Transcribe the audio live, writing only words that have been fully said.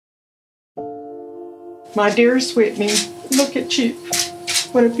My dearest Whitney, look at you.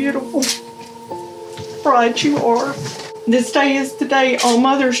 What a beautiful bride you are. This day is the day all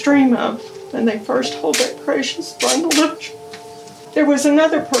mothers dream of when they first hold that precious bundle of joy. There was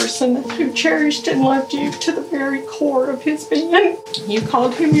another person who cherished and loved you to the very core of his being. You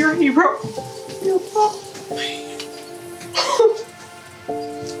called him your hero, your father.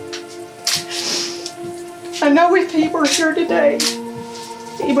 I know if he were here today,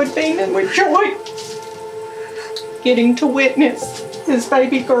 he would beam with joy, getting to witness his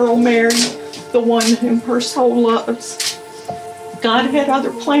baby girl marry the one whom her soul loves. God had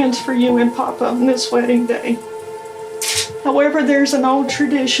other plans for you and Papa on this wedding day. However, there's an old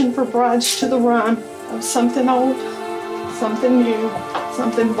tradition for brides to the rhyme of something old, something new,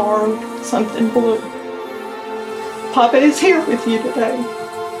 something borrowed, something blue. Papa is here with you today,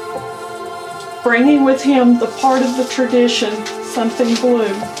 bringing with him the part of the tradition, something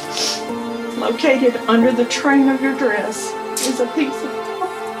blue. Located under the train of your dress is a piece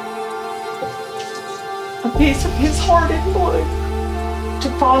of his heart in blue to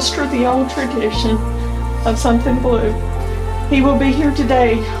foster the old tradition of something blue. He will be here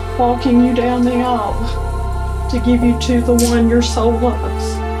today walking you down the aisle to give you to the one your soul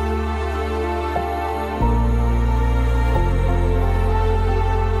loves.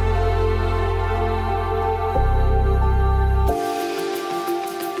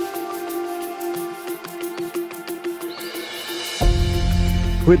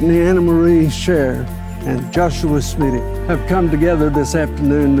 Whitney Anna Marie Scher and Joshua Smitty have come together this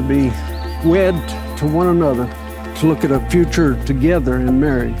afternoon to be wed to one another, to look at a future together in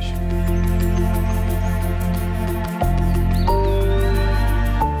marriage.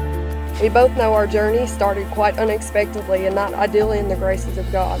 We both know our journey started quite unexpectedly and not ideally in the graces of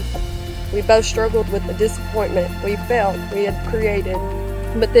God. We both struggled with the disappointment we felt we had created,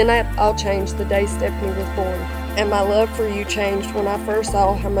 but then that all changed the day Stephanie was born. And my love for you changed when I first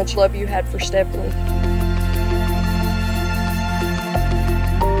saw how much love you had for Stephanie.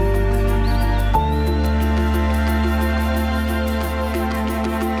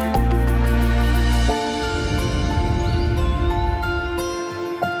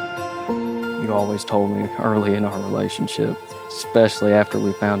 You always told me early in our relationship, especially after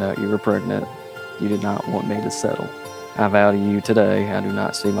we found out you were pregnant, you did not want me to settle. I vow to you today, I do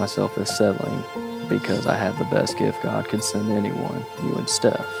not see myself as settling because I have the best gift God could send anyone, you and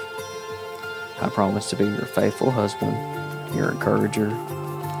Steph. I promise to be your faithful husband, your encourager,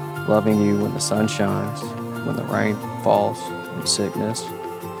 loving you when the sun shines, when the rain falls, in sickness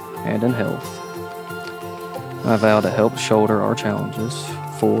and in health. I vow to help shoulder our challenges,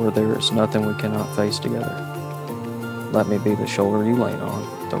 for there is nothing we cannot face together. Let me be the shoulder you lean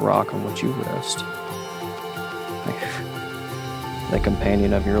on, the rock on which you rest, the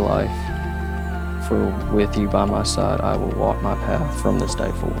companion of your life. For with you by my side, I will walk my path from this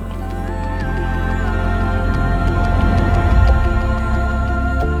day forward.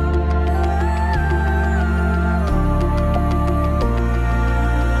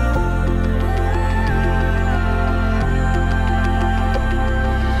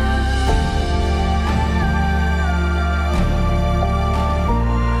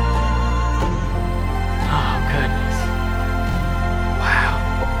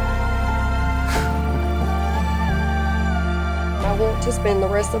 To spend the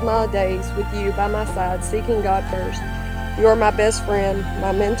rest of my days with you by my side, seeking God first. You are my best friend,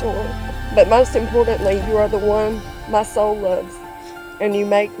 my mentor, but most importantly, you are the one my soul loves, and you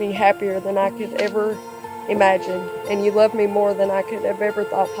make me happier than I could ever imagine, and you love me more than I could have ever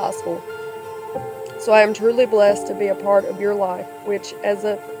thought possible. So I am truly blessed to be a part of your life, which as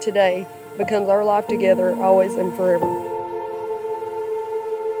of today becomes our life together, always and forever.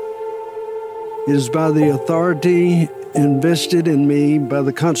 It is by the authority invested in me by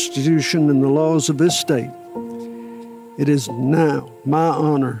the Constitution and the laws of this state. It is now my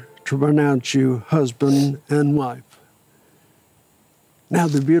honor to pronounce you husband and wife. Now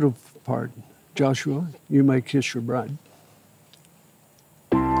the beautiful part. Joshua, you may kiss your bride.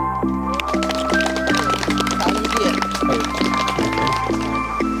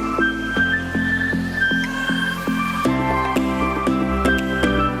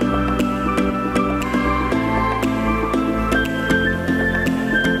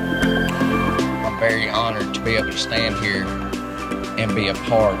 Very honored to be able to stand here and be a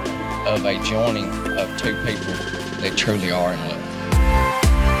part of a joining of two people that truly are in love.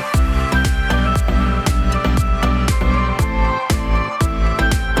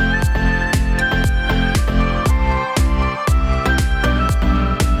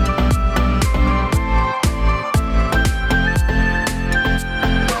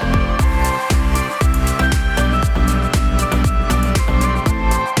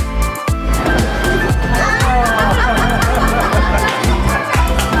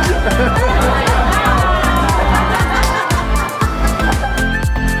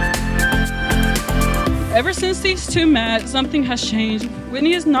 these two met, something has changed.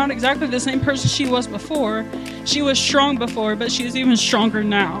 Whitney is not exactly the same person she was before. She was strong before, but she is even stronger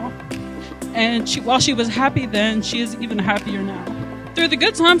now. And while she was happy then, she is even happier now. Through the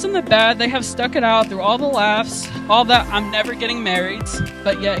good times and the bad, they have stuck it out through all the laughs, all that I'm never getting married,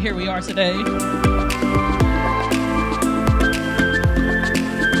 but yet here we are today.